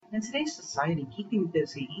In today's society, keeping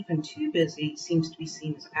busy, even too busy, seems to be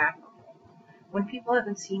seen as admirable. When people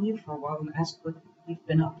haven't seen you for a while and ask what you've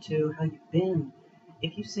been up to, how you've been,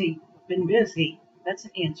 if you say, been busy, that's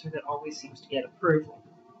an answer that always seems to get approval.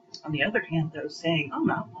 On the other hand, though, saying, oh,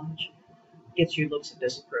 not much, gets you looks of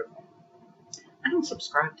disapproval. I don't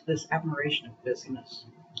subscribe to this admiration of busyness.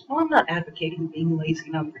 While I'm not advocating being lazy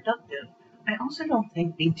and unproductive, I also don't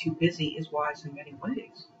think being too busy is wise in many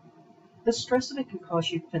ways. The stress of it can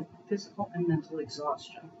cause you physical and mental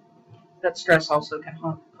exhaustion. That stress also can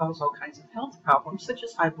cause all kinds of health problems, such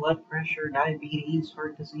as high blood pressure, diabetes,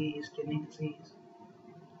 heart disease, kidney disease.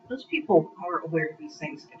 Most people are aware these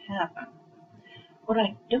things can happen. What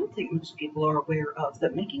I don't think most people are aware of,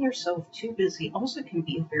 that making yourself too busy also can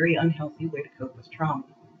be a very unhealthy way to cope with trauma.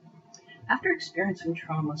 After experiencing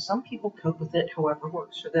trauma, some people cope with it however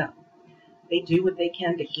works for them. They do what they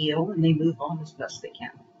can to heal and they move on as best they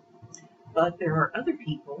can. But there are other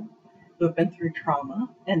people who have been through trauma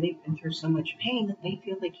and they've been through so much pain that they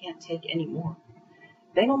feel they can't take any more.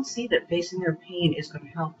 They don't see that facing their pain is going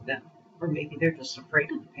to help them, or maybe they're just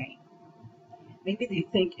afraid of the pain. Maybe they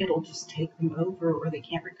think it'll just take them over or they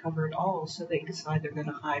can't recover at all, so they decide they're going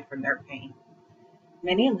to hide from their pain.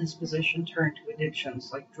 Many in this position turn to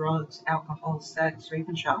addictions like drugs, alcohol, sex, or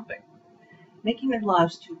even shopping. Making their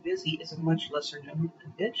lives too busy is a much lesser known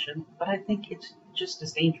addiction, but I think it's just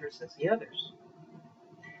as dangerous as the others.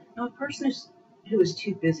 Now, a person who is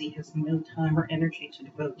too busy has no time or energy to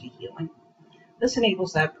devote to healing. This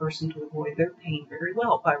enables that person to avoid their pain very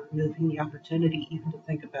well by removing the opportunity even to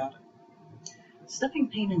think about it. Stuffing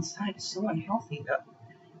pain inside is so unhealthy, though.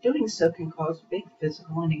 Doing so can cause big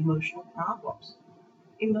physical and emotional problems.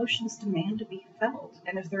 Emotions demand to be felt,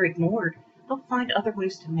 and if they're ignored, they'll find other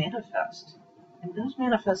ways to manifest. And those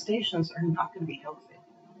manifestations are not going to be healthy.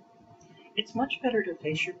 It's much better to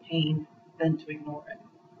face your pain than to ignore it.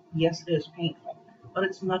 Yes, it is painful, but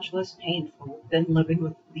it's much less painful than living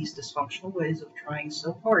with these dysfunctional ways of trying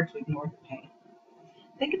so hard to ignore the pain.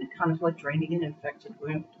 Think of it kind of like draining an infected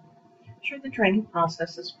wound. Sure, the draining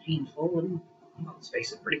process is painful and, well, let's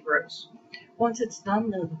face it, pretty gross. Once it's done,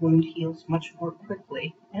 though, the wound heals much more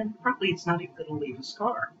quickly, and probably it's not even going to leave a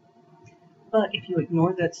scar. But if you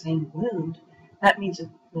ignore that same wound, that means it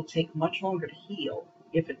will take much longer to heal,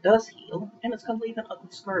 if it does heal, and it's going to leave an ugly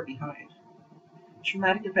scar behind.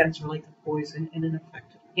 Traumatic events are like the poison in an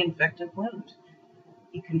infected wound.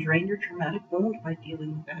 You can drain your traumatic wound by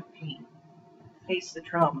dealing with that pain. Face the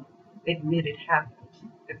trauma. Admit it happened.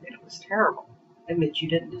 Admit it was terrible. Admit you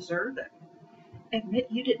didn't deserve it. Admit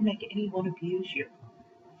you didn't make anyone abuse you.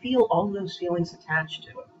 Feel all those feelings attached to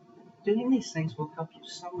it. Doing these things will help you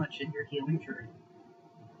so much in your healing journey.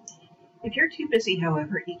 If you're too busy,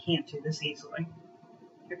 however, you can't do this easily.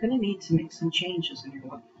 You're going to need to make some changes in your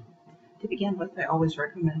life. To begin with, I always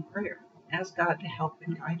recommend prayer. Ask God to help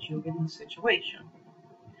and guide you in this situation.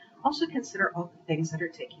 Also consider all the things that are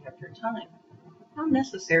taking up your time. How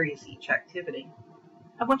necessary is each activity?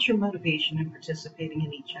 How much your motivation in participating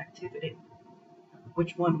in each activity?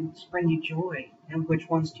 Which ones bring you joy and which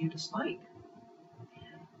ones do you dislike?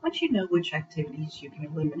 Once you know which activities you can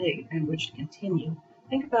eliminate and which to continue,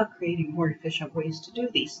 think about creating more efficient ways to do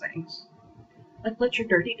these things. Like let your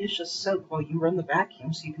dirty dishes soak while you run the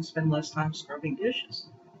vacuum so you can spend less time scrubbing dishes.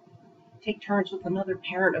 Take turns with another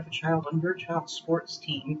parent of a child on your child's sports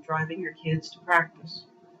team, driving your kids to practice.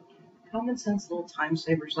 Common sense little time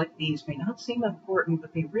savers like these may not seem important,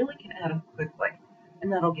 but they really can add up quickly,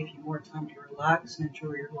 and that'll give you more time to relax and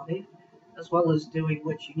enjoy your life, as well as doing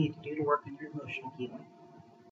what you need to do to work on your emotional healing.